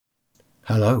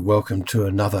Hello, welcome to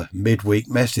another midweek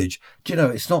message. Do you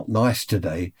know, it's not nice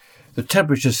today. The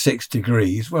temperature's 6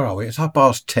 degrees. Where are we? It's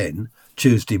 10:30,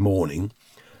 Tuesday morning.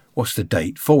 What's the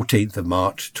date? 14th of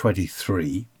March,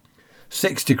 23.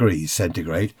 6 degrees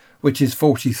centigrade, which is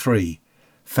 43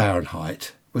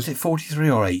 Fahrenheit. Was it 43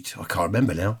 or 8? I can't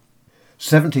remember now.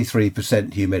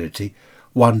 73% humidity,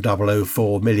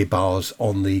 1004 millibars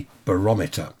on the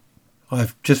barometer.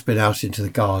 I've just been out into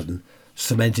the garden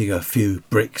cementing a few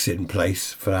bricks in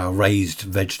place for our raised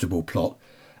vegetable plot,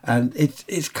 and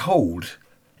it's cold,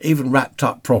 even wrapped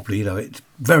up properly. It's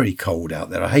very cold out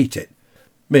there. I hate it.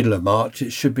 Middle of March,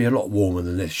 it should be a lot warmer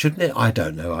than this, shouldn't it? I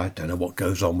don't know what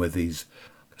goes on with these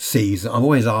seasons. I'm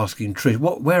always asking Trish,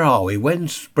 where are we? When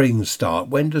spring start?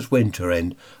 When does winter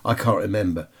end? I can't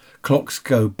remember. Clocks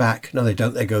go back. No, they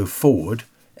don't. They go forward.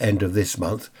 End of this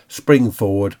month. Spring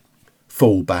forward,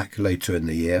 fall back later in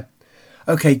the year.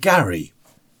 OK, Gary,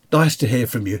 nice to hear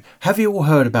from you. Have you all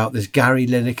heard about this Gary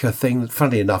Lineker thing?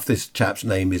 Funny enough, this chap's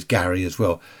name is Gary as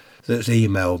well, that's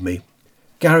emailed me.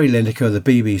 Gary Lineker, the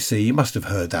BBC, you must have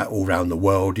heard that all around the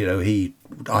world.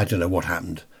 I don't know what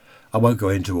happened. I won't go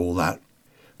into all that.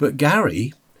 But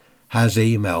Gary has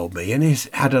emailed me and he's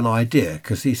had an idea,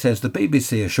 because he says the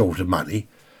BBC are short of money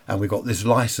and we've got this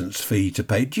licence fee to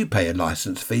pay. Do you pay a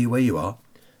licence fee where you are,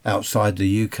 outside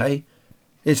the UK?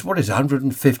 It's,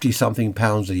 150 something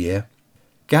pounds a year.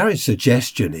 Gary's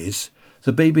suggestion is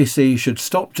the BBC should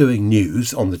stop doing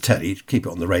news on the telly, keep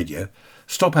it on the radio,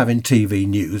 stop having TV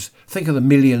news. Think of the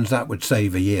millions that would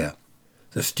save a year.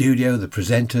 The studio, the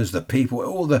presenters, the people,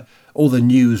 all the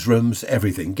newsrooms,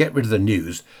 everything. Get rid of the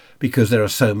news, because there are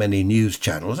so many news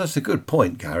channels. That's a good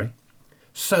point, Gary.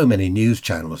 So many news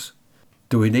channels.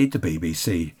 Do we need the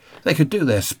BBC? They could do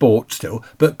their sport still,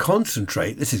 but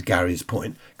concentrate, this is Gary's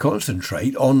point,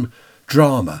 concentrate on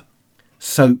drama.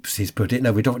 Soaps, he's put it.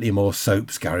 No, we don't want any more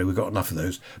soaps, Gary. We've got enough of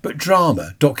those. But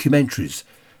drama, documentaries,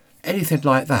 anything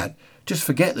like that. Just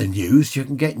forget the news. You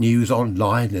can get news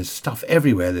online. There's stuff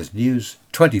everywhere. There's news,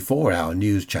 24-hour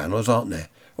news channels, aren't there?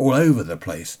 All over the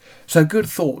place. So good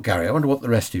thought, Gary. I wonder what the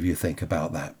rest of you think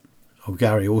about that. Oh,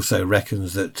 Gary also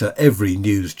reckons that every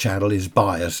news channel is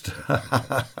biased.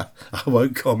 I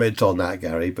won't comment on that,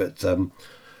 Gary, but I'm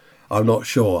not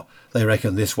sure. They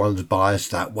reckon this one's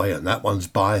biased that way and that one's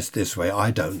biased this way.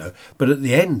 I don't know. But at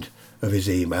the end of his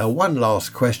email, one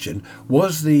last question.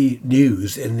 Was the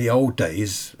news in the old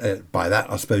days, by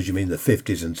that I suppose you mean the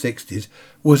 50s and 60s,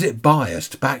 was it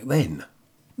biased back then?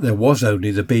 There was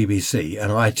only the BBC and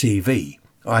ITV.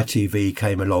 ITV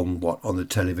came along, on the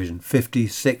television?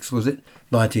 56, was it?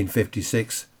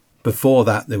 1956. Before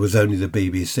that, there was only the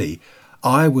BBC.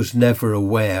 I was never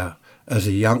aware, as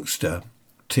a youngster,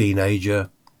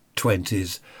 teenager,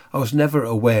 20s, I was never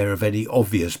aware of any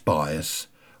obvious bias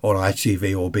on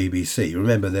ITV or BBC.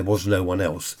 Remember, there was no one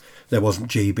else. There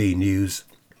wasn't GB News.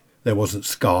 There wasn't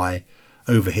Sky.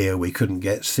 Over here, we couldn't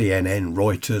get CNN,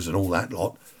 Reuters and all that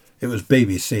lot. It was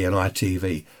BBC and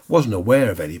ITV. Wasn't aware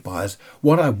of any bias.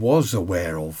 What I was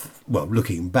aware of,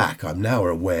 looking back, I'm now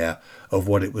aware of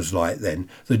what it was like then.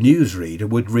 The newsreader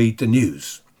would read the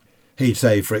news. He'd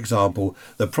say, for example,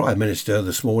 the Prime Minister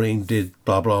this morning did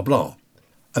blah, blah, blah.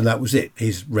 And that was it.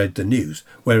 He's read the news.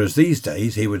 Whereas these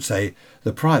days he would say,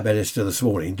 the Prime Minister this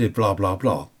morning did blah, blah,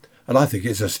 blah. And I think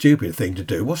it's a stupid thing to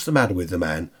do. What's the matter with the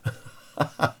man?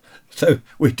 So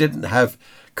we didn't have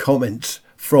comments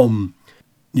from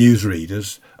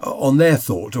newsreaders on their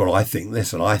thoughts, or I think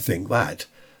this and I think that.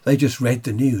 They just read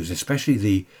the news, especially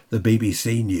the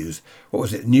BBC news. What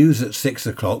was it? News at 6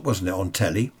 o'clock, wasn't it, on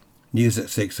telly? News at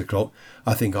 6 o'clock.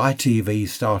 I think ITV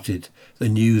started the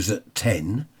news at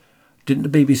 10. Didn't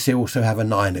the BBC also have a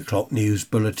 9 o'clock news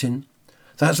bulletin?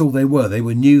 That's all they were. They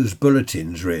were news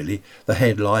bulletins, really. The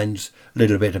headlines, a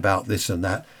little bit about this and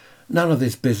that. None of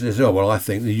this business, I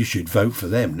think that you should vote for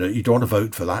them. You don't want to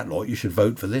vote for that lot. You should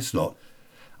vote for this lot.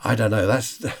 I don't know.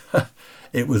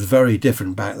 It was very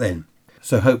different back then.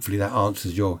 So hopefully that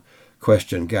answers your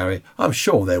question, Gary. I'm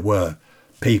sure there were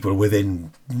people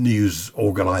within news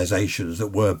organisations that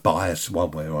were biased one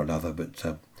way or another,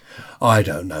 but I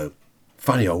don't know.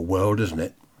 Funny old world, isn't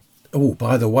it? Oh,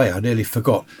 by the way, I nearly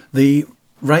forgot. The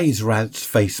Ray's Rants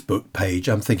Facebook page,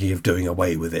 I'm thinking of doing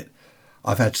away with it.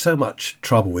 I've had so much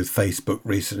trouble with Facebook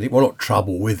recently. Well, not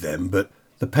trouble with them, but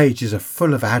the pages are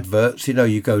full of adverts.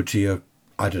 You go to your,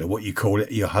 I don't know what you call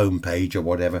it, your home page or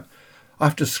whatever. I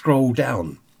have to scroll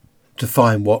down to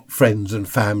find what friends and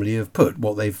family have put,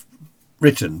 what they've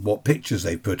written, what pictures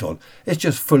they've put on. It's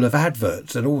just full of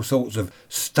adverts and all sorts of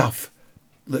stuff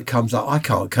that comes up. I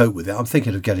can't cope with it. I'm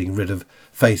thinking of getting rid of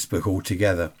Facebook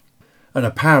altogether. And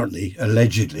apparently,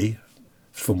 allegedly,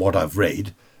 from what I've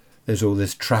read, There's all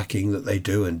this tracking that they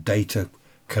do and data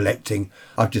collecting.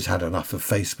 I've just had enough of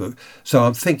Facebook. So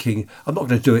I'm thinking, I'm not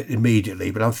going to do it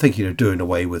immediately, but I'm thinking of doing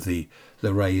away with the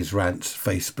Ray's Rants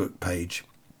Facebook page.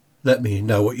 Let me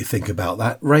know what you think about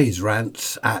that. Ray's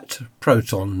Rants at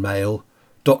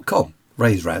protonmail.com.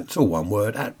 Ray's Rants, all one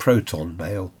word, at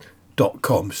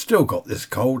protonmail.com. Still got this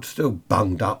cold, still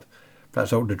bunged up.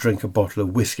 Perhaps I ought to drink a bottle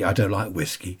of whiskey. I don't like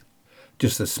whiskey.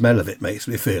 Just the smell of it makes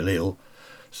me feel ill.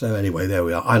 So anyway, there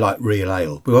we are. I like real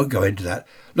ale. We won't go into that.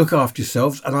 Look after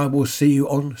yourselves, and I will see you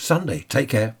on Sunday. Take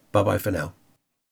care. Bye-bye for now.